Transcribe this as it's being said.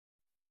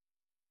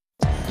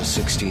A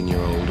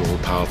 16-year-old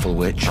all-powerful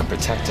witch. I'm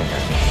protecting her.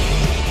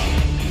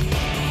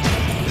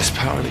 This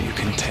power that you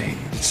contain,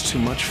 it's too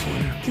much for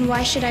you. And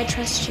why should I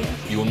trust you?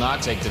 You will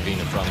not take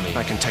Davina from me.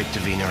 I can take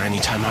Davina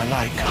anytime I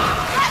like. Let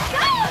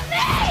go of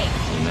me!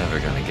 You're never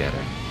gonna get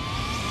her.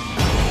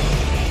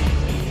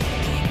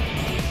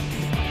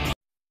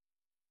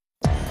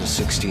 A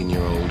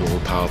 16-year-old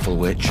all-powerful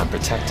witch. I'm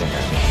protecting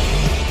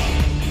her.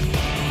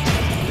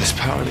 This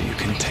power that you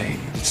contain,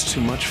 it's too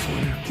much for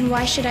you. And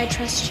why should I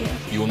trust you?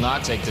 You will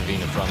not take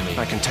Davina from me.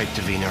 I can take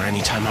Davina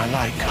anytime I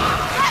like. Let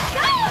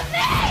go of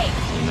me!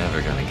 You're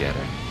never gonna get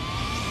her.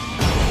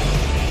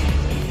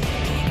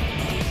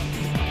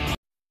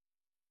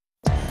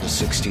 A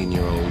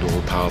 16-year-old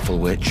all-powerful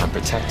witch. I'm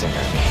protecting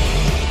her.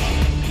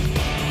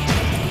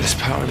 This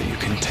power that you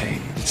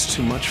contain, it's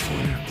too much for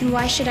you. And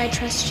why should I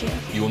trust you?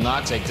 You will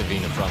not take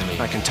Davina from me.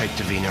 I can take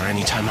Davina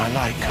anytime I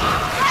like. Let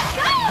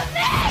go of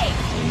me!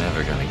 You're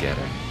never gonna get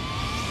her.